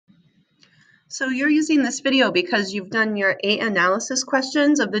So you're using this video because you've done your 8 analysis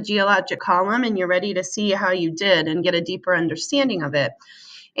questions of the geologic column and you're ready to see how you did and get a deeper understanding of it.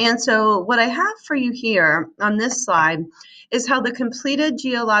 And so what I have for you here on this slide is how the completed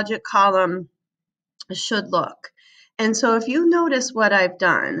geologic column should look. And so if you notice what I've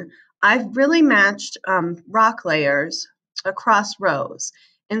done, I've really matched rock layers across rows.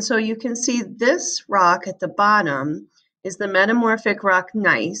 And so you can see this rock at the bottom is the metamorphic rock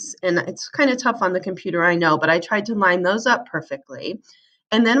gneiss, and it's kind of tough on the computer, I know, but I tried to line those up perfectly.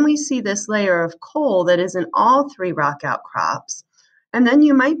 And then we see this layer of coal that is in all 3 rock outcrops. And then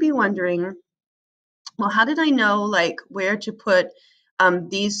you might be wondering, well, how did I know like where to put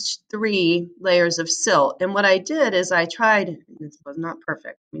these 3 layers of silt? And what I did is I tried, this was not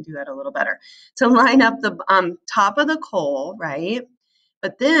perfect, let me do that a little better, to line up the top of the coal, right?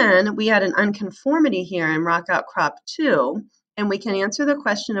 But then we had an unconformity here in rock outcrop 2, and we can answer the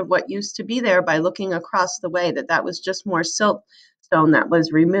question of what used to be there by looking across the way, that was just more siltstone that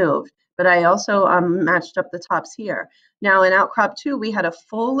was removed. But I also matched up the tops here. Now in outcrop 2, we had a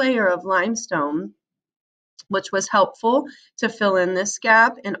full layer of limestone, which was helpful to fill in this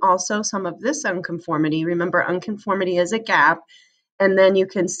gap and also some of this unconformity. Remember, unconformity is a gap. And then you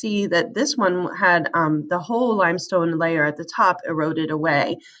can see that this one had the whole limestone layer at the top eroded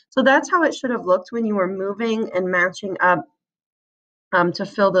away. So that's how it should have looked when you were moving and matching up to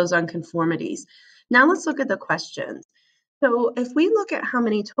fill those unconformities. Now let's look at the questions. So if we look at how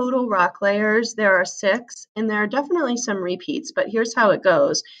many total rock layers, there are 6, and there are definitely some repeats, but here's how it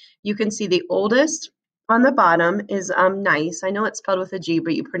goes. You can see the oldest on the bottom is gneiss. I know it's spelled with a G,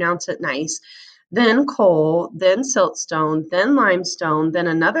 but you pronounce it nice. Then coal, then siltstone, then limestone, then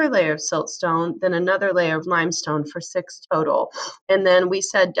another layer of siltstone, then another layer of limestone for 6 total. And then we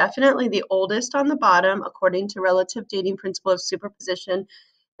said definitely the oldest on the bottom, according to relative dating principle of superposition,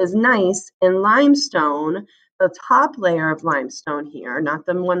 is gneiss, and limestone, the top layer of limestone here, not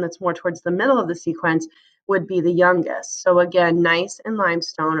the one that's more towards the middle of the sequence, would be the youngest. So again, gneiss and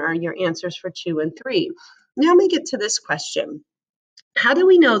limestone are your answers for 2 and 3. Now we get to this question. How do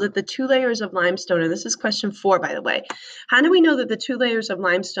we know that the 2 layers of limestone, and this is question 4, by the way, how do we know that the 2 layers of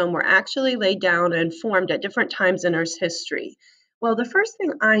limestone were actually laid down and formed at different times in Earth's history? Well, the first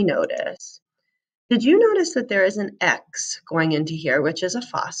thing I noticed, did you notice that there is an X going into here, which is a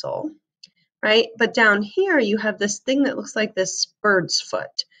fossil, right? But down here, you have this thing that looks like this bird's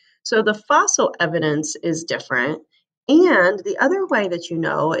foot. So the fossil evidence is different. And the other way that you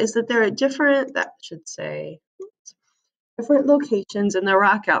know is that there are different, that should say, different locations in the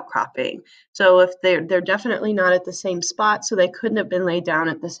rock outcropping. So if they're definitely not at the same spot, so they couldn't have been laid down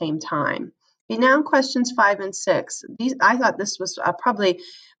at the same time. Okay, now questions 5 and 6. I thought this was probably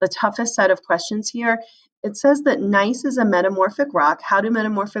the toughest set of questions here. It says that gneiss is a metamorphic rock. How do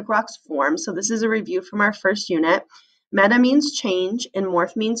metamorphic rocks form? So this is a review from our first unit. Meta means change and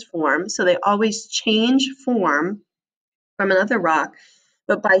morph means form. So they always change form from another rock,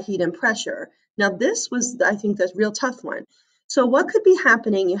 but by heat and pressure. Now this was, I think, the real tough one. So what could be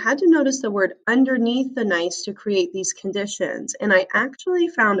happening? You had to notice the word underneath the gneiss to create these conditions. And I actually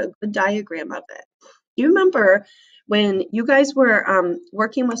found a good diagram of it. Do you remember when you guys were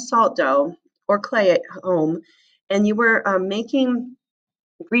working with salt dough or clay at home, and you were making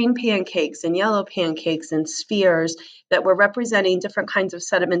green pancakes and yellow pancakes and spheres that were representing different kinds of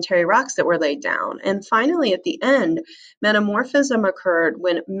sedimentary rocks that were laid down. And finally, at the end, metamorphism occurred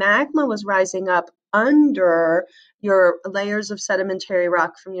when magma was rising up under your layers of sedimentary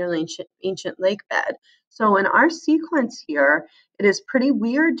rock from your ancient lake bed. So in our sequence here, it is pretty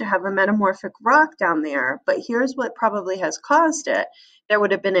weird to have a metamorphic rock down there, but here's what probably has caused it. There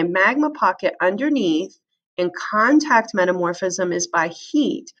would have been a magma pocket underneath, and contact metamorphism is by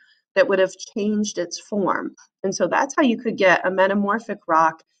heat that would have changed its form. And so that's how you could get a metamorphic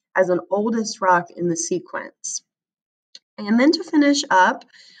rock as an oldest rock in the sequence. And then to finish up,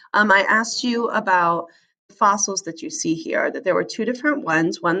 I asked you about fossils that you see here, that there were 2 different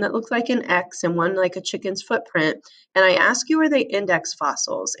ones, one that looked like an X and one like a chicken's footprint. And I asked you, are they index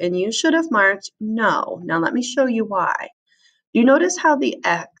fossils? And you should have marked no. Now let me show you why. You notice how the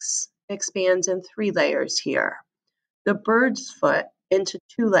X expands in 3 layers here. The bird's foot into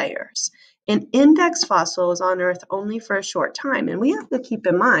 2 layers. An index fossil is on Earth only for a short time, and we have to keep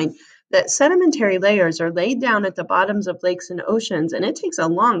in mind that sedimentary layers are laid down at the bottoms of lakes and oceans, and it takes a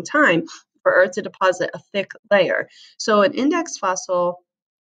long time for Earth to deposit a thick layer. So an index fossil,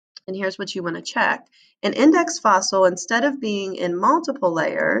 and here's what you want to check, an index fossil, instead of being in multiple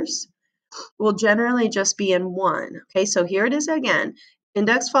layers, will generally just be in one. Okay, so here it is again.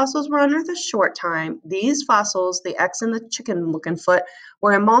 Index fossils were on Earth a short time. These fossils, the X and the chicken-looking foot,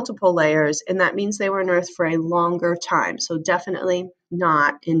 were in multiple layers, and that means they were on Earth for a longer time. So definitely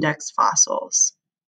not index fossils.